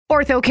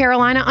Ortho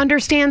Carolina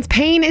understands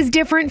pain is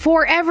different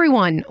for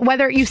everyone,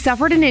 whether you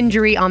suffered an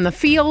injury on the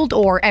field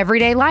or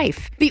everyday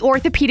life. The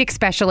orthopedic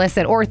specialists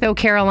at Ortho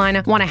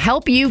Carolina want to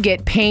help you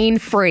get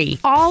pain-free,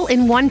 all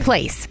in one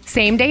place.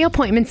 Same-day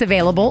appointments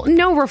available,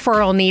 no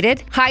referral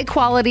needed,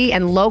 high-quality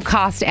and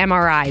low-cost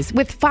MRIs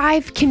with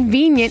 5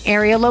 convenient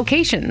area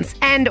locations,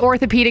 and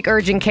orthopedic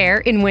urgent care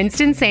in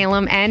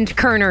Winston-Salem and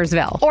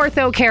Kernersville.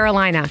 Ortho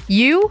Carolina,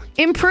 you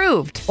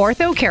improved.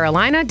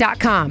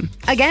 OrthoCarolina.com.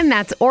 Again,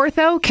 that's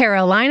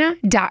OrthoCarolina.com.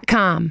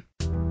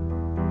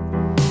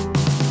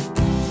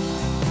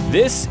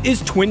 This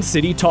is Twin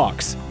City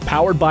Talks,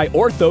 powered by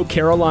Ortho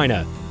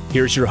Carolina.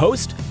 Here's your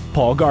host,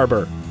 Paul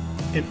Garber.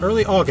 In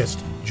early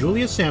August,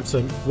 Julia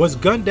Sampson was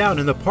gunned down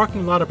in the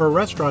parking lot of a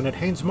restaurant at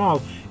Haines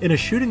Mall in a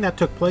shooting that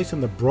took place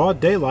in the broad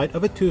daylight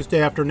of a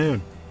Tuesday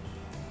afternoon.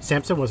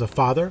 Sampson was a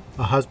father,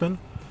 a husband,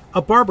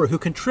 a barber who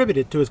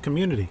contributed to his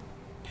community.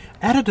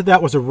 Added to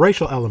that was a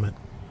racial element.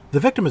 The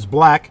victim is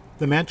black,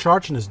 the man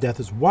charged in his death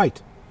is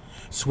white.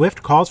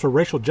 Swift calls for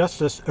racial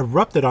justice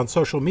erupted on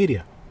social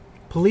media.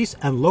 Police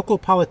and local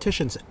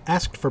politicians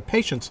asked for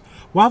patience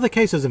while the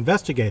case is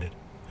investigated.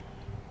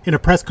 In a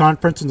press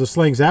conference in the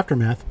slaying's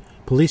aftermath,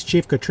 Police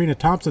Chief Katrina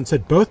Thompson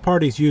said both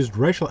parties used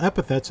racial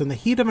epithets in the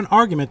heat of an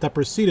argument that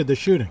preceded the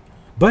shooting.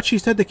 But she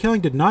said the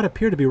killing did not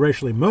appear to be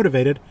racially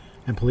motivated,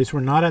 and police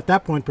were not at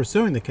that point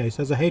pursuing the case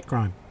as a hate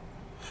crime.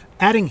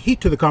 Adding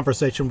heat to the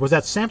conversation was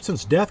that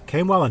Sampson's death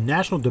came while a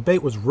national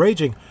debate was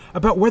raging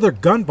about whether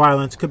gun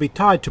violence could be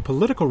tied to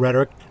political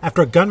rhetoric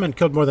after a gunman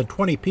killed more than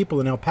 20 people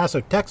in El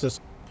Paso,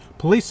 Texas.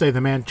 Police say the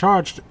man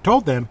charged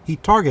told them he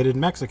targeted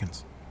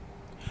Mexicans.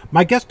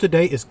 My guest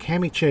today is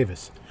Kami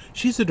Chavis.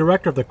 She's the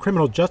director of the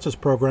Criminal Justice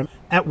Program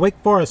at Wake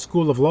Forest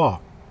School of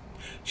Law.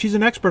 She's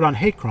an expert on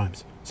hate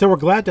crimes, so we're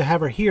glad to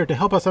have her here to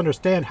help us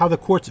understand how the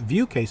courts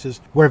view cases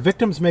where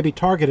victims may be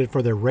targeted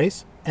for their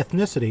race,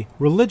 ethnicity,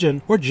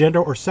 religion, or gender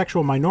or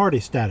sexual minority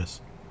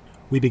status.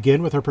 We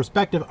begin with her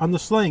perspective on the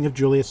slaying of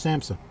Julia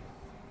Sampson.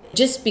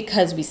 Just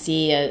because we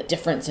see a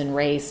difference in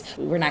race,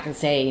 we're not going to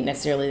say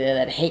necessarily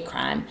that a hate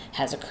crime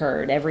has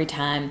occurred. Every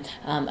time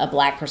a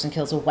black person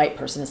kills a white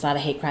person, it's not a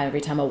hate crime.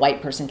 Every time a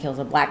white person kills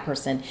a black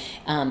person,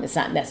 it's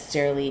not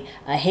necessarily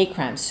a hate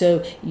crime.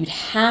 So you'd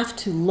have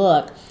to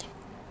look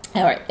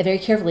very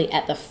carefully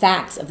at the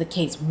facts of the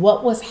case.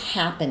 What was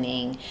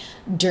happening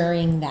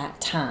during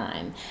that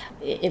time?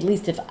 At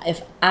least if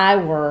I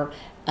were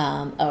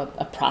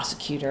a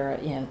prosecutor,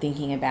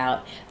 thinking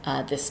about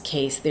this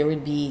case, there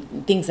would be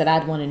things that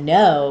I'd want to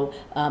know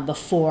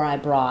before I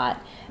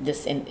brought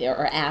this in,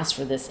 or asked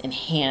for this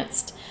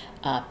enhanced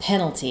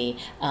penalty.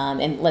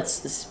 And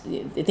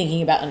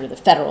thinking about under the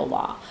federal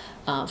law,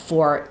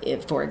 for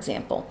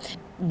example,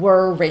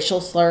 were racial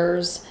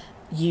slurs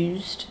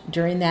used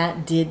during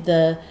that? Did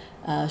the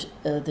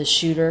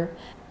shooter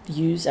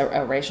use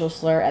a racial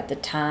slur at the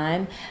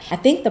time? I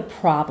think the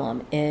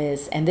problem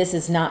is, and this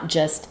is not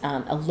just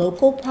a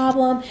local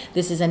problem,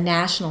 this is a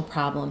national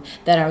problem,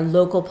 that our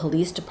local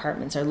police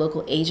departments, our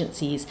local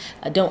agencies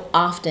don't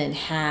often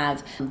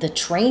have the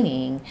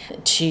training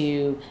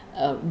to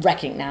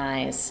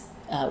recognize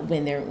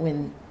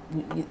when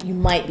you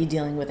might be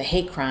dealing with a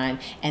hate crime,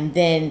 and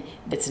then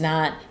it's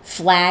not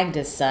flagged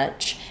as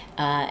such,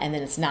 and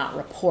then it's not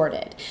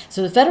reported.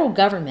 So the federal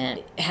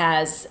government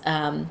has,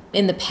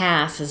 in the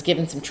past, has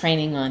given some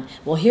training on,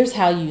 well, here's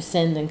how you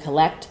send and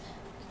collect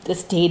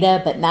this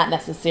data, but not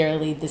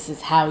necessarily this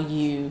is how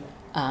you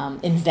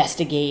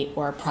investigate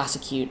or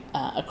prosecute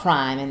a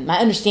crime. And my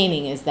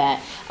understanding is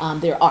that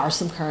there are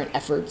some current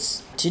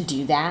efforts to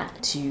do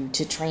that,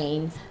 to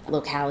train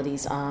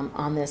localities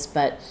on this,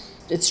 but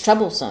it's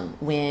troublesome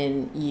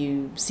when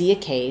you see a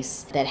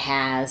case that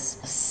has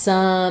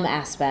some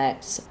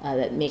aspects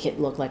that make it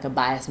look like a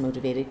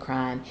bias-motivated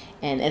crime,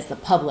 and as the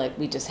public,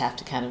 we just have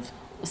to kind of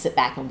sit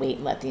back and wait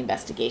and let the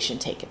investigation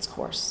take its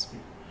course.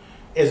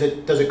 Does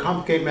it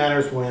complicate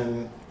matters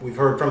when we've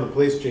heard from the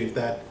police chief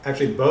that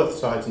actually both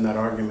sides in that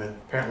argument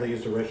apparently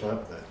used a racial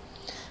epithet?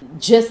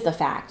 Just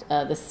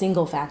the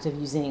single fact of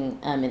using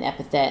an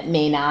epithet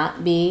may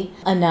not be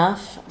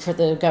enough for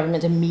the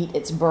government to meet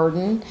its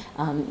burden.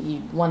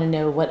 You want to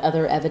know what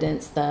other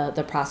evidence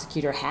the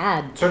prosecutor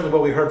had. Certainly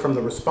what we heard from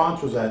the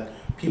response was that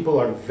people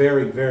are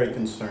very, very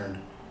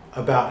concerned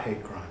about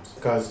hate crimes,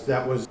 because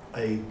that was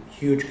a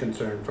huge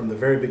concern from the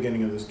very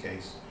beginning of this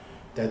case,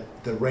 that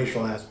the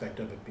racial aspect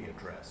of it be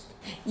addressed.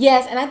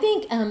 Yes, and I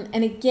think,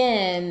 and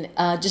again,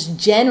 just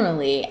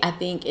generally, I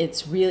think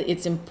it's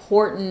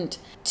important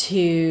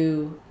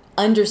to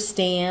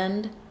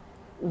understand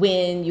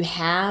when you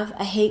have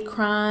a hate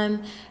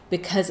crime,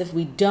 because if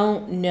we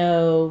don't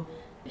know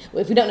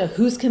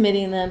who's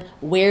committing them,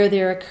 where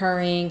they're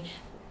occurring,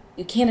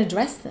 you can't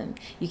address them.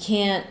 You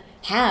can't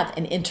have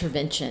an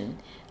intervention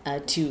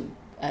to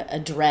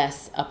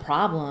address a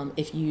problem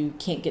if you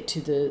can't get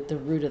to the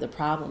root of the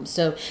problem.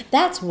 So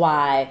that's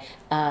why,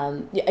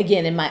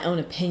 again, in my own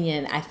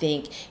opinion, I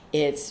think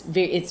it's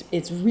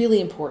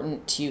really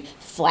important to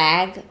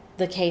flag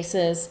the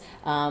cases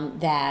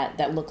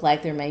that look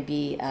like there may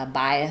be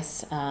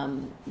bias,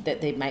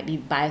 that they might be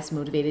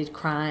bias-motivated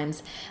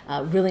crimes.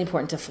 Really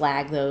important to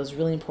flag those,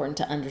 really important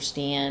to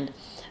understand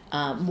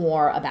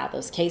more about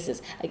those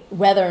cases.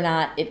 Whether or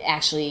not it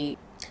actually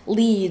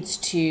leads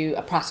to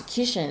a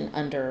prosecution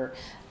under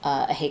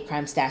a hate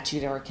crime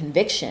statute or a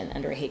conviction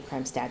under a hate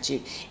crime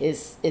statute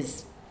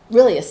is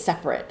really a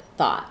separate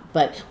thought,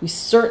 but we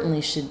certainly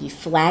should be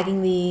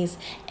flagging these,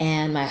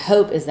 and my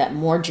hope is that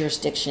more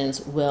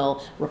jurisdictions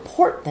will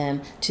report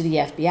them to the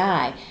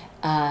FBI.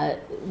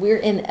 We're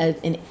in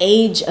an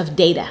age of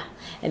data,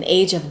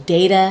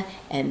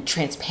 and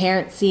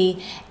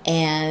transparency,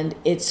 and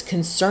it's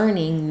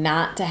concerning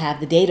not to have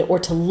the data or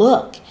to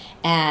look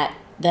at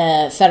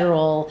the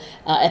federal,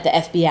 at the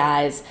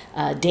FBI's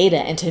data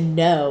and to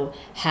know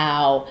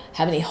how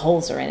many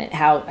holes are in it,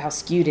 how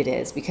skewed it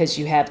is, because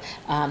you have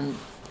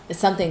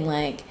something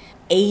like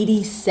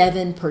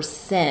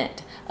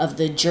 87% of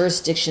the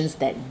jurisdictions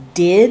that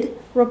did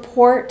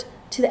report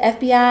to the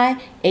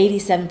FBI,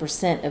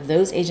 87% of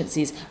those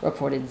agencies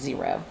reported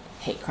 0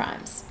 hate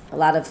crimes. A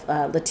lot of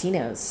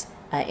Latinos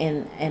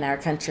in our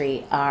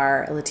country,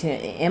 are Latino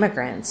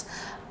immigrants,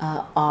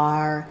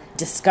 are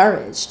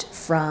discouraged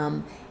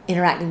from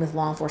interacting with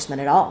law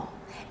enforcement at all.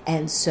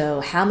 And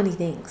so how many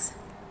things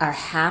are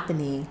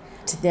happening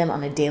to them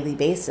on a daily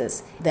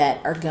basis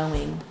that are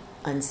going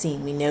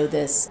unseen? We know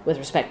this with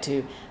respect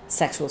to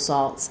sexual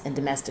assaults and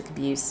domestic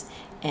abuse,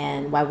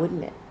 and why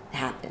wouldn't it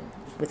happen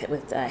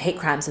with hate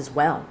crimes as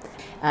well?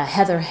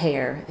 Heather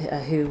Hare,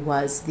 who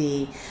was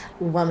the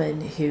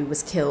woman who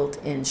was killed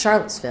in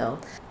Charlottesville,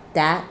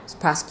 that was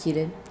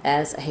prosecuted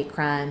as a hate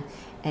crime,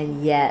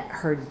 and yet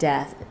her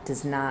death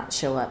does not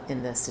show up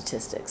in the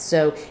statistics.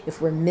 So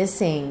if we're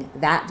missing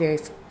that very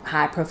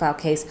high-profile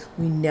case,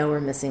 we know we're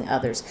missing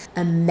others.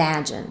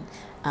 Imagine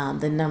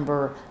the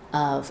number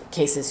of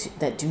cases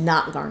that do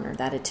not garner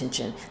that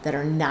attention, that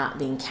are not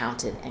being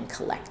counted and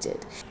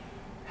collected.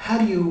 How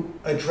do you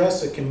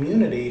address a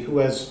community who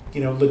has,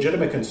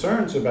 legitimate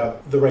concerns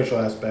about the racial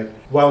aspect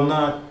while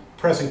not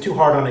pressing too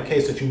hard on a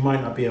case that you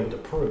might not be able to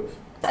prove?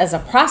 As a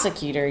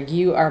prosecutor,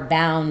 you are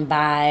bound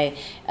by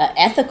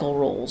ethical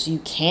rules. You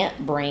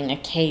can't bring a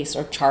case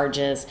or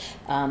charges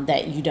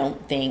that you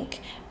don't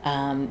think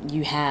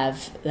you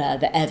have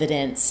the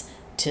evidence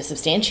to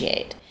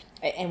substantiate.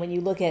 And when you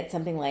look at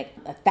something like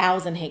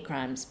 1,000 hate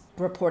crimes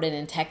reported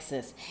in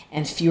Texas,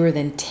 and fewer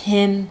than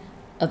 10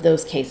 of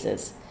those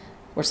cases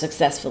were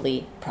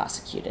successfully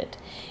prosecuted,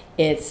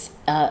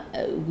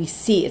 we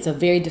see it's a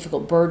very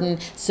difficult burden.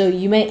 So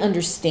you may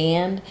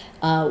understand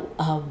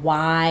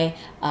why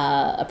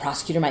a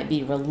prosecutor might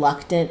be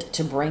reluctant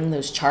to bring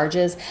those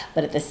charges,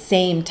 but at the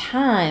same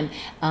time,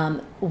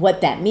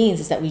 what that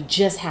means is that we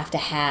just have to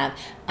have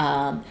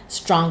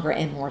stronger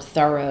and more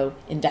thorough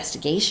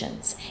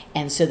investigations,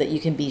 and so that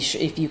you can be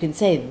sure, if you can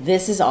say,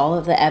 this is all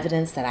of the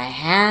evidence that I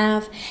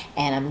have,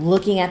 and I'm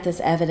looking at this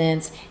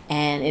evidence,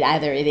 and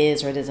either it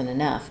is or it isn't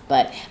enough.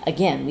 But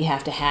again, we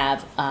have to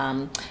have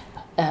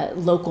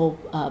local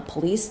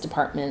police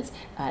departments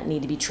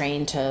need to be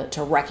trained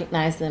to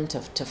recognize them,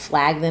 to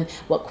flag them.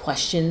 What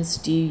questions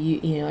are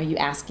you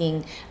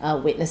asking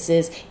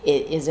witnesses?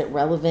 Is it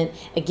relevant?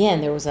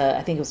 Again, there was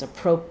I think it was a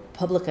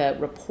ProPublica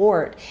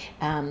report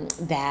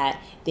that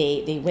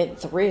they went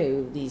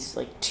through these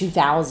like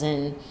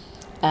 2,000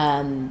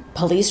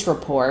 police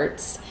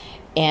reports,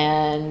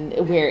 and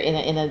we're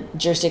in a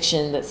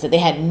jurisdiction that said they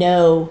had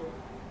no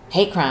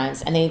hate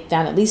crimes, and they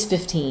found at least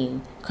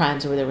 15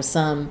 crimes where there was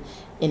some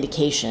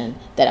indication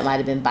that it might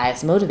have been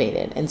bias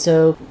motivated. And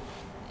so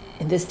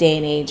in this day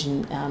and age,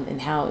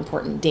 and how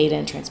important data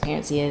and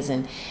transparency is,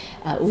 and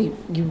we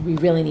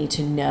really need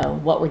to know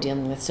what we're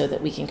dealing with so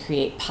that we can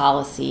create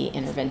policy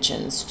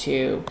interventions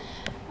to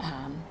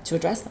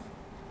address them.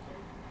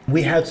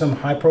 We had some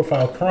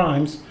high-profile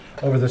crimes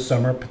over the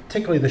summer,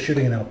 particularly the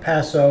shooting in El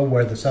Paso,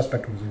 where the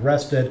suspect was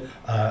arrested,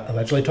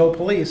 allegedly told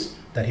police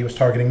that he was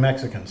targeting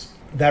Mexicans.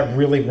 That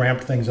really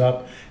ramped things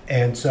up.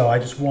 And so I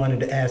just wanted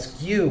to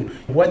ask you,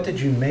 what did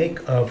you make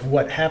of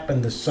what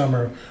happened this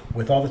summer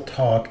with all the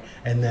talk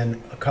and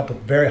then a couple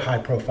of very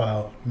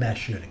high-profile mass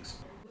shootings?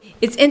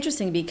 It's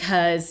interesting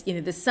because,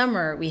 this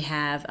summer we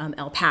have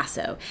El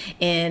Paso.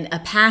 In a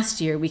past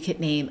year, we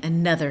could name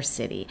another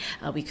city.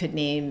 We could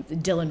name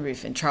Dillon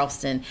Roof in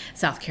Charleston,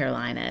 South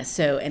Carolina.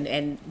 So,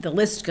 and the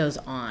list goes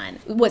on.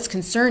 What's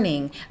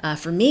concerning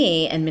for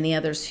me and many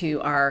others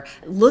who are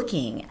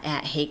looking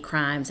at hate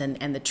crimes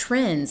and the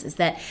trends is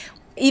that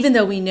even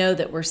though we know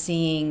that we're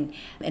seeing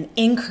an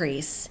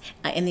increase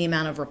in the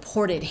amount of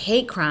reported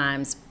hate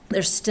crimes,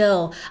 there's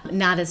still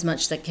not as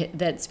much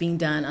that's being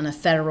done on a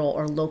federal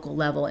or local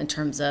level in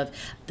terms of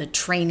the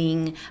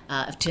training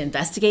to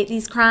investigate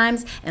these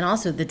crimes, and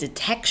also the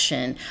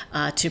detection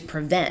to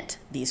prevent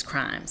these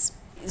crimes.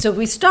 So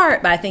we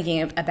start by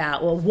thinking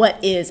about, well,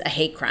 what is a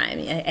hate crime?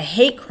 A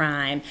hate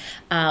crime,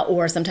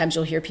 or sometimes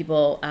you'll hear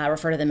people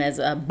refer to them as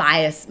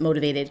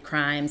bias-motivated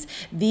crimes.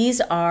 These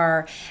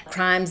are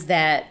crimes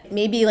that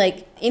may be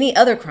like any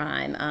other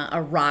crime,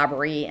 a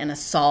robbery, an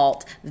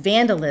assault,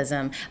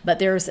 vandalism, but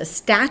there's a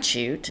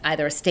statute,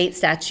 either a state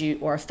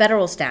statute or a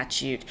federal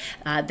statute,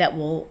 that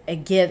will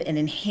give an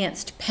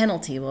enhanced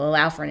penalty, will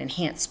allow for an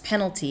enhanced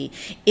penalty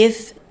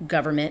if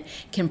government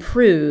can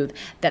prove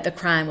that the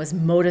crime was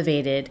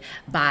motivated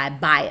by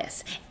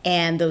bias.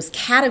 And those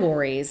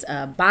categories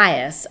of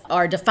bias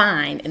are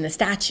defined in the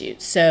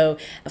statute. So,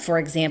 for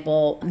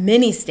example,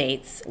 many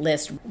states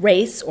list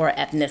race or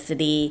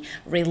ethnicity,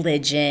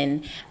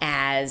 religion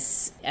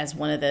as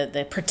one of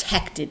the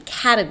protected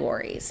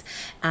categories.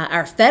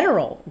 Our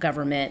federal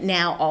government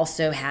now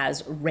also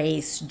has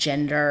race,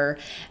 gender,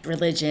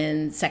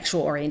 religion,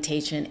 sexual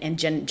orientation, and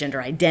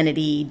gender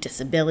identity,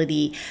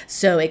 disability.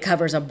 So it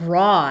covers a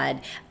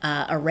broad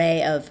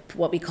array of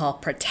what we call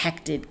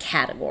protected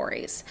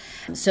categories.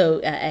 So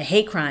a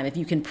hate crime, if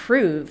you can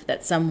prove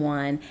that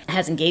someone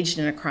has engaged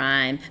in a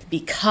crime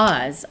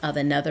because of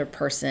another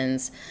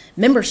person's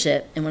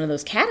membership in one of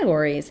those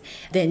categories,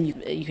 then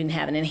you can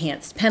have an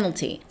enhanced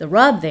penalty. The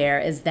rub there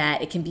is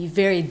that it can be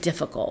very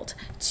difficult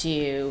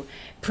to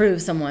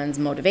prove someone's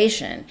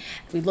motivation.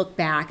 If we look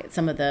back at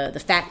some of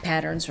the fact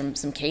patterns from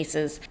some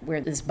cases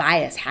where this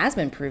bias has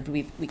been proved,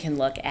 we can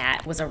look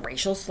at, was a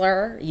racial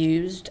slur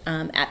used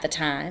at the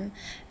time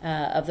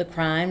of the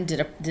crime?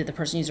 Did the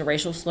person use a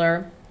racial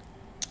slur?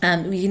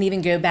 We can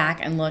even go back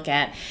and look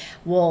at,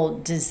 well,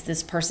 does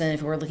this person,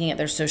 if we're looking at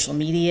their social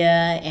media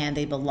and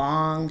they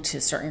belong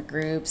to certain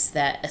groups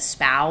that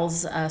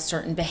espouse a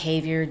certain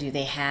behavior, do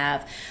they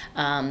have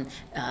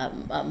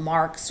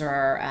marks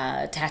or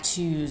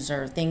tattoos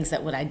or things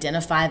that would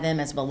identify them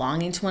as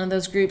belonging to one of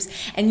those groups?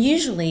 And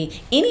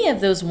usually any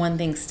of those one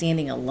things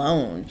standing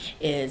alone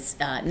is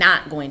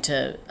not going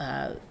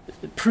to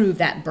prove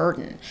that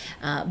burden.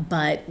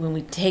 But when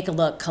we take a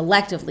look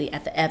collectively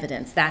at the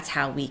evidence, that's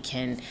how we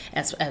can,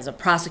 as a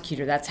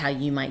prosecutor, that's how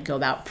you might go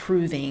about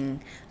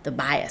proving the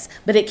bias.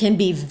 But it can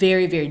be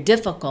very, very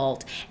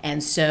difficult.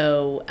 And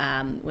so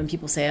when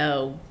people say,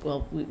 oh,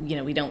 well,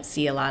 we don't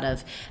see a lot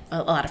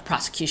of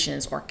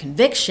prosecutions or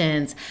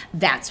convictions,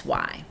 that's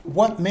why.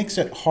 What makes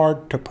it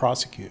hard to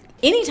prosecute?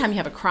 Anytime you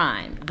have a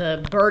crime,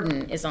 the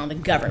burden is on the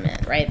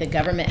government, right? The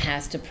government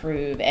has to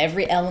prove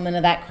every element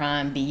of that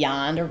crime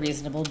beyond a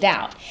reasonable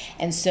doubt.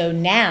 And so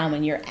now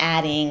when you're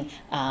adding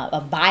a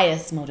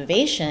bias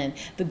motivation,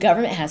 the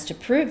government has to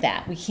prove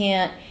that. We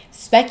can't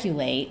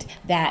speculate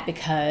that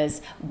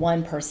because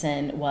one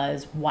person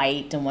was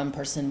white and one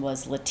person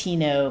was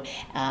Latino,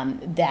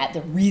 that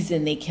the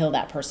reason they killed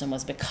that person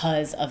was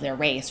because of their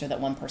race, or that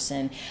one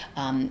person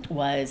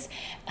was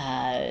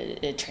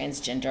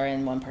transgender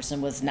and one person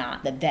was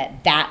not,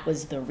 that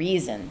was the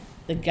reason.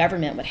 The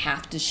government would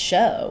have to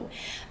show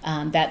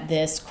that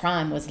this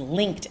crime was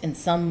linked in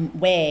some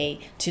way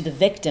to the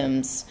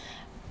victim's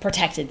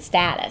protected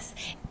status.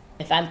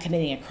 If I'm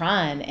committing a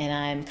crime and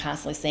I'm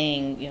constantly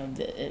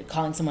saying,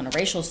 calling someone a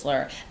racial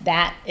slur,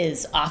 that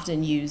is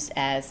often used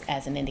as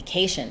an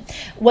indication.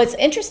 What's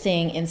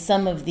interesting in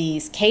some of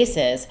these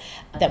cases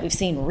that we've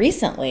seen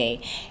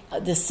recently,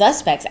 the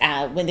suspects,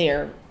 when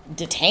they're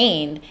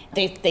detained,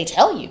 they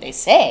tell you,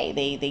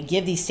 they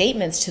give these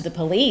statements to the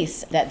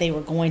police that they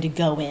were going to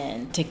go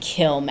in to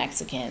kill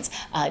Mexicans.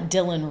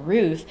 Dylan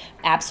Ruth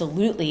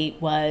absolutely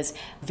was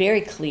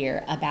very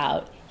clear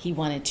about he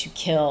wanted to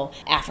kill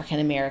African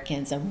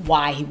Americans and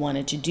why he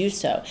wanted to do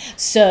so.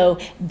 So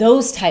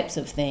those types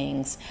of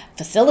things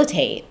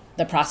facilitate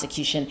the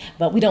prosecution,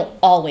 but we don't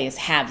always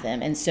have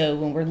them. And so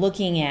when we're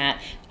looking at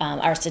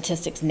our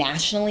statistics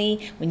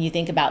nationally, when you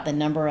think about the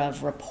number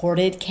of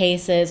reported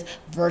cases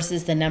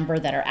versus the number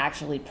that are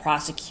actually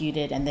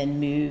prosecuted and then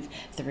move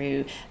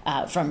through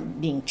from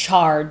being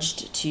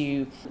charged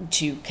to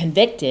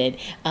convicted,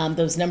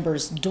 those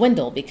numbers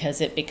dwindle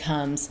because it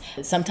becomes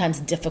sometimes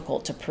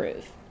difficult to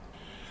prove.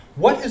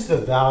 What is the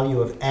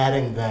value of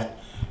adding that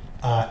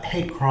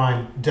hate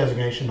crime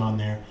designation on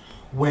there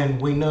when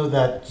we know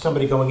that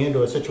somebody going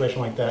into a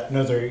situation like that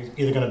knows they're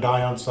either going to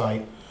die on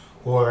sight,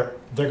 or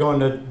they're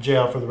going to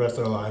jail for the rest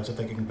of their lives if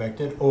they get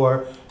convicted,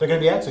 or they're going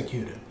to be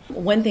executed?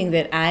 One thing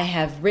that I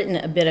have written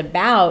a bit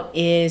about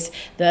is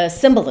the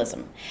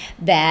symbolism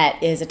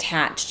that is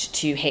attached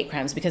to hate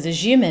crimes, because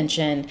as you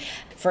mentioned,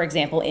 for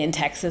example, in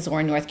Texas or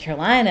in North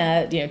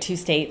Carolina, two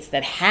states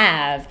that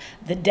have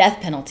the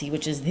death penalty,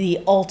 which is the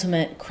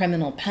ultimate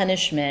criminal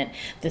punishment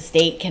the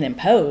state can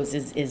impose,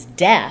 is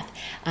death.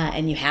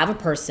 And you have a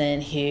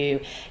person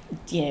who,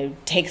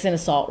 takes an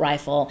assault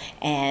rifle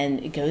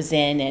and goes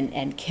in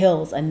and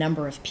kills a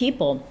number of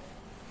people.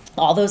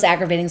 All those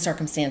aggravating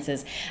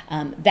circumstances,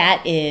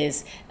 that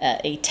is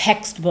a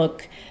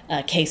textbook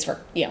case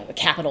for, a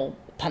capital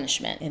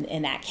punishment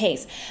in that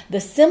case. The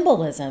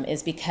symbolism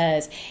is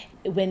because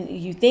when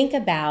you think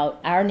about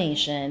our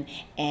nation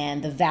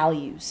and the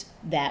values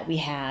that we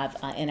have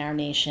in our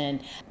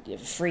nation,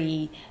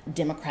 free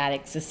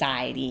democratic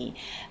society,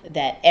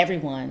 that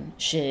everyone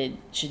should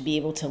be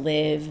able to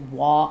live,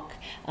 walk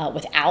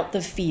without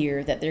the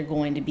fear that they're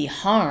going to be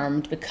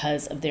harmed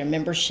because of their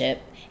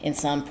membership in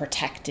some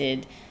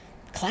protected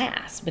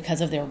class, because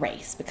of their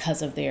race,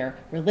 because of their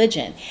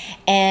religion.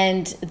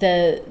 And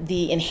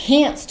the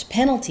enhanced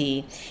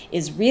penalty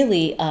is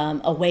really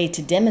a way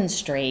to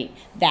demonstrate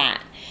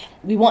that.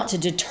 We want to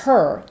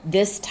deter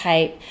this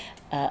type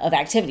of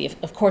activity.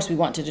 Of course, we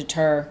want to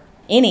deter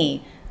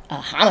any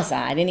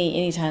homicide,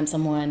 anytime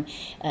someone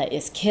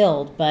is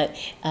killed. But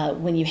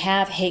when you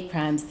have hate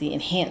crimes, the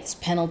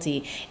enhanced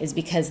penalty is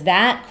because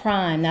that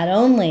crime not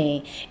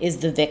only is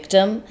the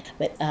victim,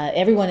 but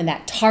everyone in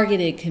that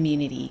targeted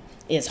community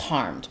is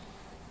harmed.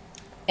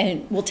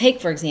 And we'll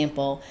take, for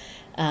example,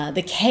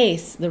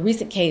 the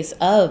recent case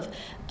of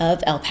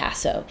El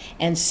Paso.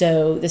 And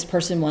so this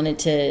person wanted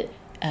to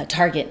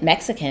target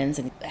Mexicans.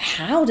 And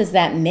how does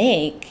that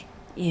make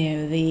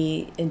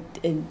the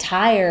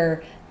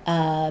entire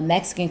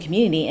Mexican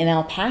community in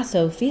El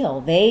Paso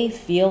feel? They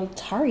feel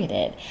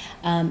targeted.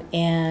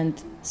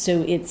 And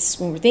so it's,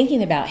 when we're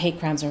thinking about hate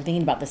crimes, when we're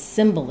thinking about the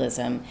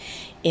symbolism,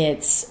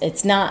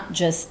 it's not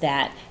just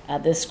that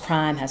this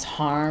crime has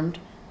harmed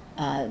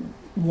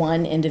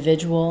one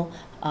individual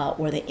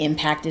or the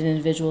impacted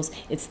individuals.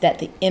 It's that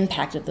the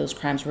impact of those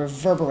crimes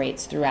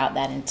reverberates throughout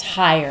that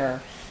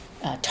entire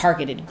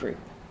targeted group.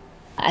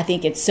 I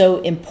think it's so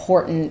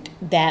important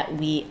that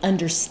we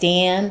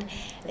understand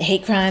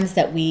hate crimes,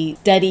 that we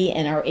study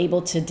and are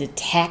able to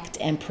detect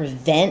and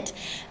prevent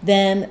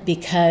them,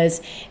 because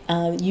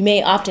you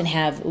may often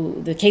have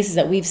the cases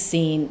that we've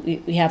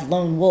seen, we have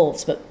lone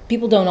wolves, but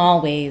people don't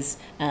always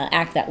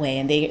act that way,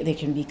 and they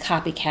can be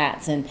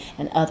copycats and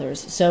others.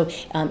 So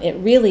it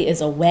really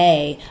is a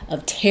way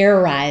of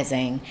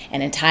terrorizing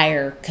an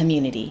entire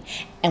community.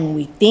 And when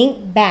we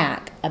think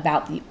back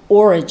about the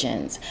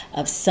origins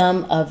of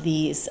some of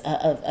these,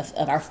 of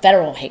our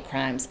federal hate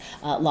crimes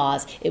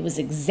laws, it was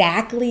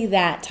exactly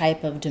that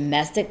type of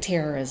domestic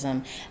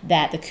terrorism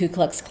that the Ku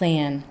Klux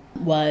Klan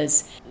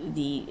was,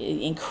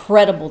 the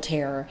incredible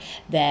terror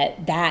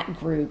that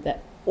group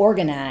that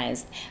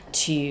organized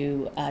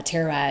to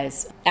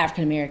terrorize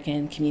African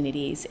American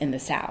communities in the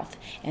South.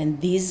 And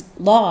these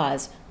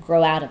laws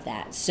grow out of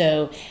that.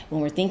 So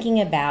when we're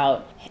thinking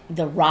about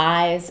the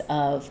rise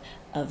of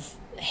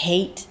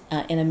hate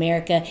in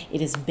America,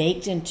 it is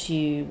baked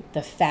into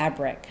the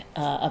fabric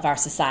of our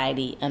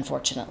society,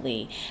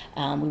 unfortunately.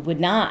 We would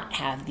not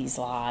have these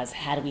laws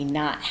had we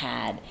not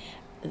had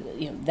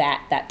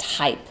that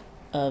type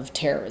of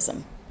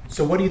terrorism.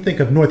 So what do you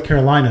think of North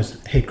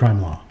Carolina's hate crime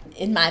law?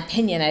 In my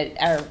opinion,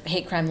 our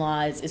hate crime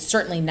law is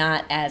certainly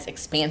not as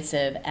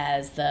expansive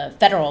as the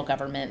federal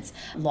government's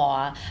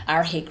law.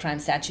 Our hate crime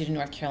statute in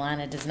North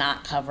Carolina does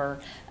not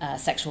cover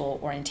sexual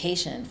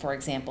orientation, for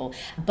example.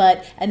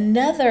 But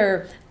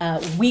another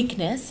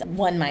weakness,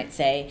 one might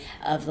say,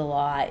 of the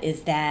law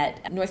is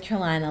that North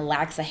Carolina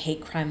lacks a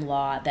hate crime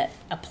law that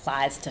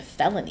applies to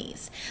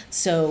felonies.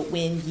 So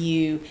when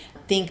you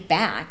think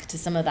back to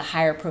some of the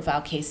higher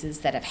profile cases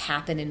that have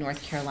happened in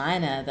North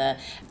Carolina, the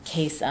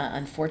case,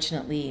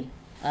 unfortunately,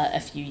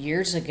 a few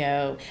years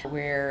ago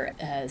where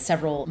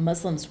several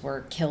Muslims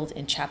were killed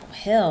in Chapel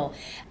Hill,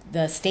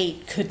 the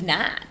state could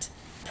not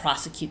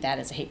prosecute that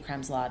as a hate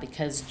crimes law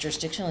because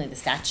jurisdictionally the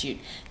statute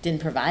didn't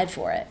provide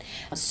for it.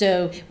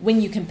 So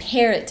when you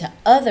compare it to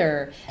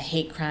other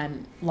hate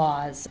crime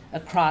laws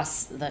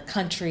across the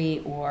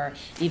country or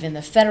even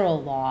the federal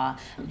law,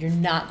 you're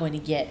not going to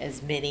get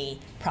as many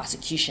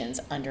prosecutions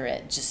under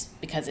it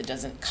just because it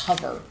doesn't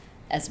cover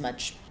as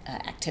much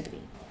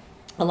activity.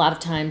 A lot of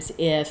times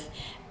if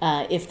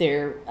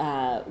there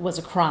was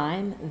a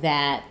crime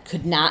that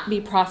could not be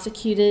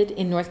prosecuted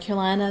in North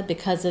Carolina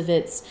because of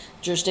its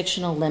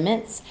jurisdictional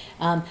limits,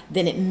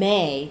 then it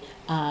may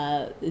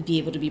be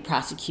able to be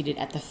prosecuted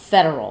at the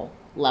federal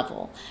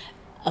level.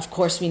 Of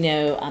course, we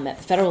know at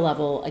the federal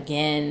level,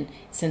 again,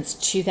 since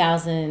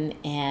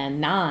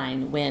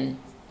 2009, when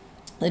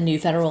the new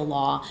federal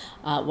law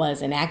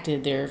was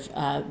enacted, there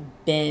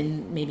have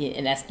been maybe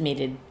an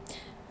estimated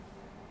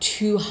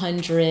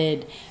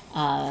 200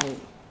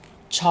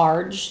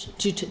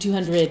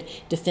 200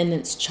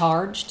 defendants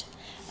charged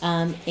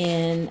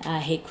in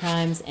hate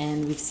crimes,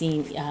 and we've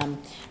seen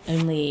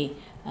only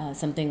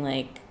something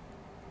like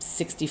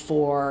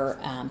 64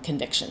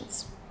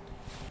 convictions.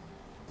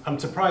 I'm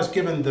surprised,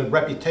 given the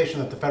reputation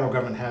that the federal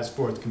government has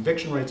for its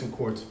conviction rates in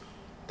courts,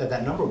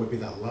 that number would be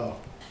that low.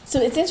 So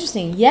it's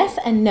interesting, yes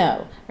and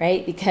no,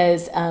 right?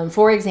 Because,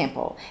 for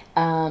example,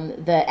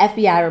 the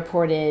FBI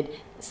reported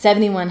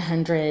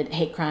 7,100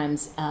 hate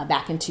crimes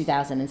back in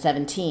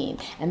 2017.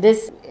 And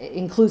this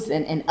includes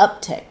an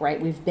uptick,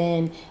 right? We've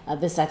been, I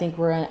think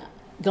we're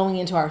going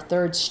into our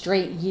third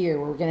straight year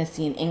where we're going to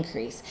see an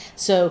increase.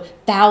 So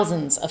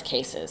thousands of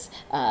cases,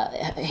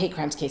 hate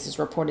crimes cases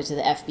reported to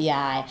the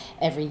FBI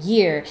every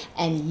year.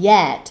 And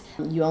yet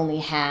you only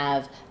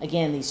have,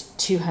 again, these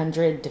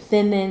 200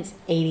 defendants,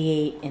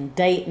 88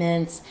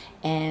 indictments,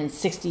 and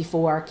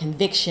 64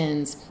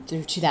 convictions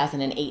through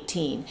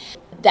 2018.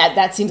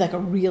 That seems like a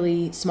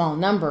really small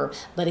number,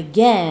 but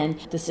again,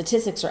 the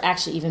statistics are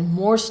actually even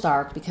more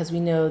stark because we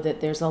know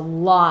that there's a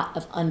lot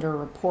of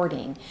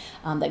underreporting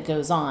that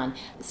goes on.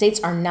 States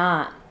are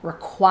not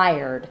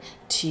required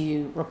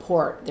to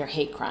report their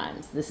hate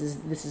crimes. This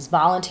is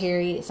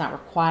voluntary. It's not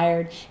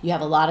required. You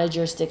have a lot of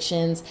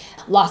jurisdictions.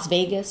 Las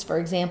Vegas, for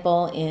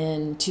example,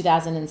 in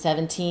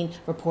 2017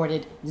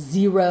 reported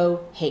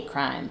 0 hate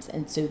crimes.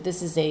 And so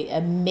this is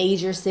a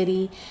major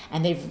city,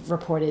 and they've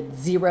reported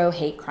 0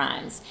 hate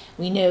crimes.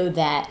 We know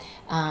that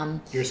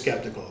You're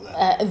skeptical of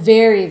that.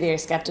 Very, very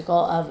skeptical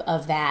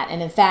of that.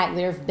 And in fact,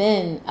 there have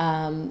been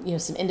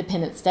some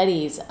independent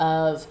studies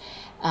of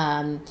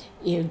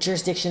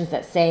jurisdictions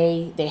that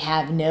say they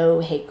have no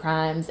hate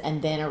crimes,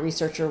 and then a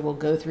researcher will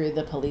go through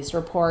the police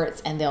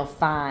reports and they'll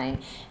find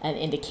an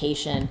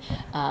indication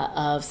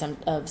of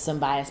some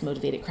bias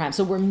motivated crime.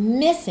 So we're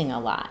missing a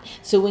lot.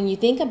 So when you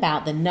think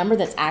about the number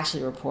that's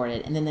actually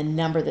reported and then the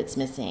number that's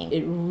missing,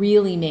 it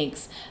really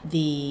makes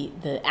the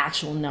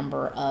actual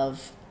number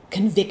of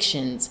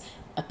convictions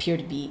appear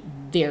to be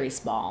very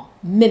small,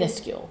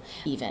 minuscule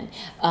even.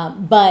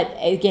 But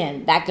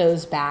again, that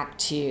goes back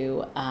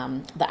to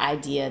the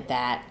idea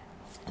that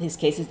these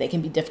cases, they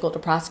can be difficult to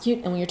prosecute.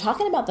 And when you're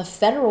talking about the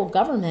federal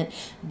government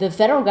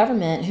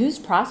who's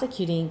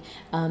prosecuting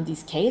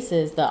these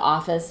cases, the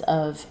Office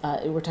of,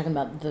 we're talking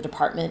about the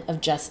Department of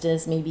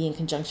Justice, maybe in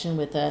conjunction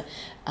with a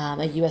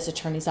U.S.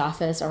 Attorney's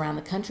Office around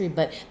the country,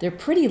 but they're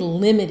pretty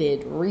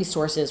limited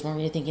resources when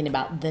you're thinking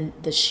about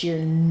the sheer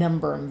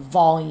number and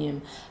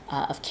volume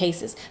of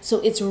cases. So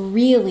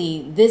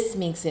this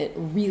makes it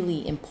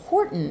really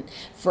important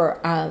for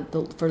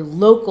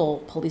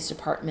local police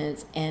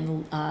departments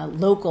and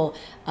local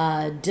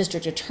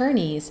district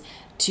attorneys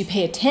to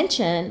pay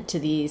attention to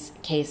these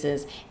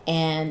cases,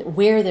 and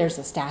where there's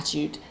a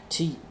statute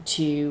to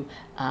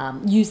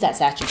use that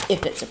statute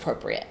if it's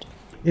appropriate.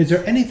 Is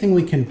there anything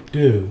we can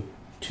do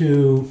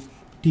to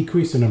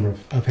decrease the number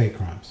of hate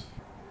crimes?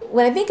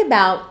 When I think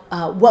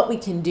about what we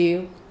can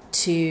do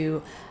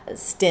to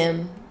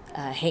stem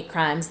hate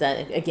crimes,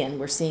 that again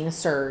we're seeing a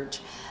surge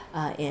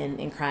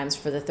in crimes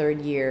for the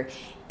third year,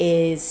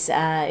 is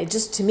it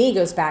just to me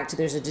goes back to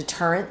there's a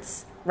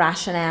deterrence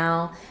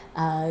rationale.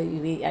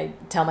 I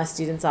tell my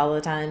students all the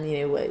time,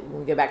 when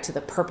we go back to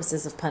the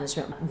purposes of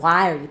punishment,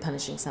 why are you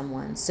punishing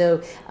someone?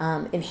 So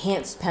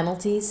enhanced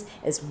penalties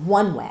is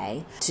one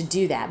way to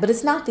do that, but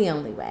it's not the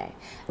only way.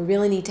 We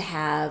really need to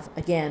have,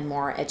 again,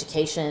 more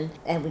education,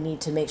 and we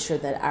need to make sure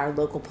that our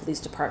local police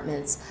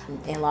departments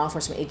and law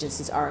enforcement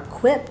agencies are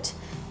equipped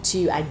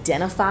to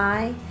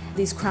identify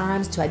these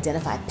crimes, to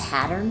identify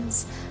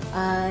patterns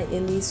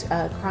in these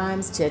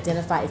crimes, to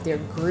identify if there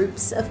are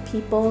groups of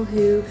people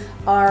who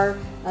are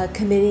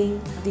committing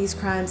these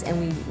crimes, and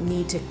we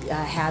need to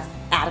have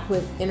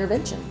adequate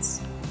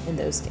interventions in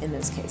those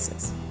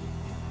cases.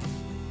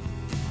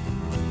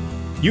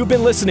 You've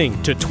been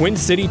listening to Twin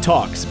City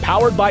Talks,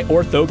 powered by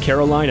Ortho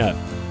Carolina.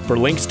 For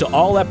links to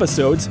all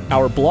episodes,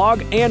 our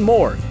blog, and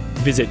more,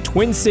 visit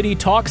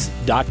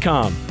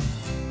twincitytalks.com.